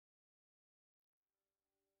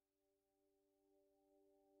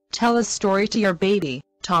tell a story to your baby.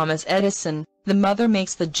 Thomas Edison, the mother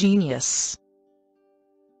makes the genius.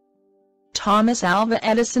 Thomas Alva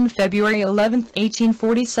Edison, February 11,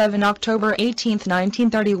 1847 – October 18,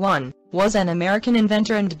 1931, was an American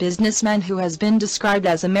inventor and businessman who has been described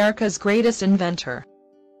as America's greatest inventor.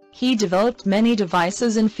 He developed many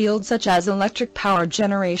devices in fields such as electric power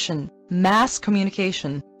generation, mass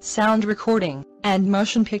communication, sound recording, and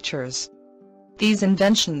motion pictures. These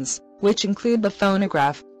inventions, which include the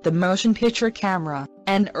phonograph, the motion picture camera,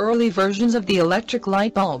 and early versions of the electric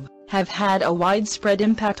light bulb, have had a widespread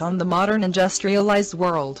impact on the modern industrialized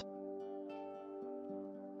world.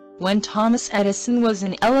 When Thomas Edison was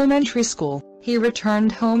in elementary school, he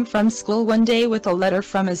returned home from school one day with a letter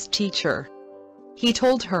from his teacher. He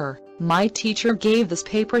told her, "My teacher gave this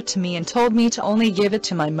paper to me and told me to only give it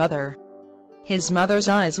to my mother." His mother's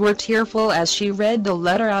eyes were tearful as she read the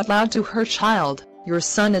letter out loud to her child. "Your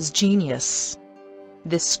son is genius.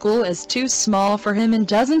 This school is too small for him and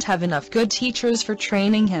doesn't have enough good teachers for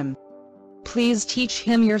training him. Please teach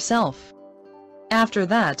him yourself." After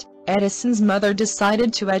that, Edison's mother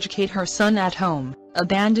decided to educate her son at home,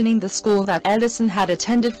 abandoning the school that Edison had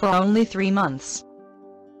attended for only 3 months.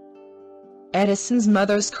 Edison's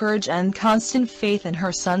mother's courage and constant faith in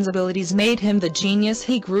her son's abilities made him the genius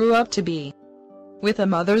he grew up to be. With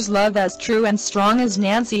a mother's love as true and strong as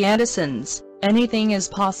Nancy Edison's, anything is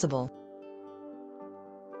possible.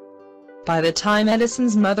 By the time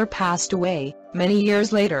Edison's mother passed away, many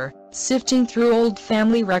years later, sifting through old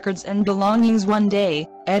family records and belongings one day,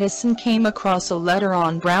 Edison came across a letter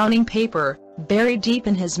on browning paper, buried deep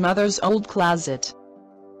in his mother's old closet.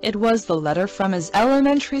 It was the letter from his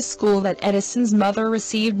elementary school that Edison's mother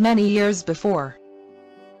received many years before.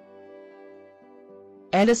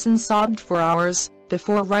 Edison sobbed for hours,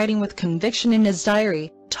 before writing with conviction in his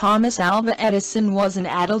diary, "Thomas Alva Edison was an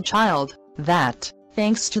adult child, that,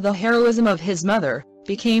 thanks to the heroism of his mother,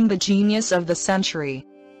 became the genius of the century."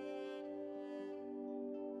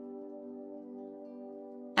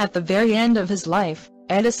 At the very end of his life,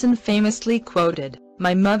 Edison famously quoted,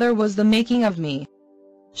 "My mother was the making of me.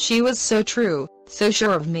 She was so true, so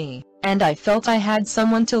sure of me, and I felt I had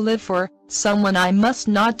someone to live for, someone I must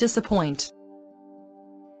not disappoint."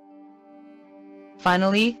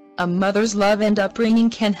 Finally, a mother's love and upbringing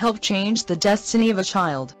can help change the destiny of a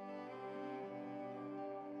child.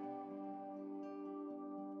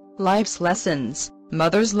 Life's lessons.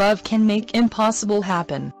 Mother's love can make impossible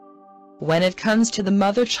happen. When it comes to the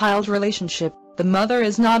mother-child relationship, the mother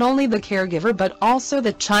is not only the caregiver but also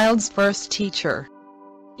the child's first teacher.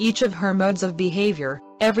 Each of her modes of behavior,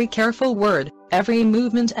 every careful word, every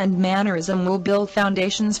movement and mannerism will build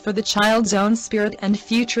foundations for the child's own spirit and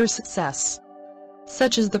future success.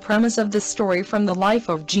 Such is the premise of the story from the life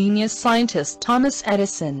of genius scientist Thomas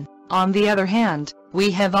Edison. On the other hand,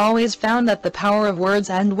 we have always found that the power of words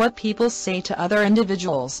and what people say to other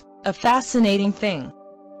individuals, a fascinating thing.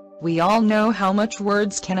 We all know how much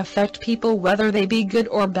words can affect people, whether they be good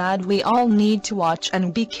or bad. We all need to watch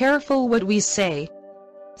and be careful what we say.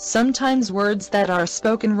 Sometimes words that are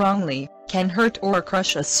spoken wrongly can hurt or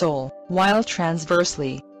crush a soul, while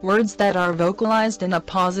transversely, words that are vocalized in a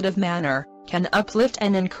positive manner can uplift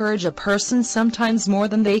and encourage a person sometimes more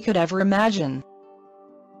than they could ever imagine.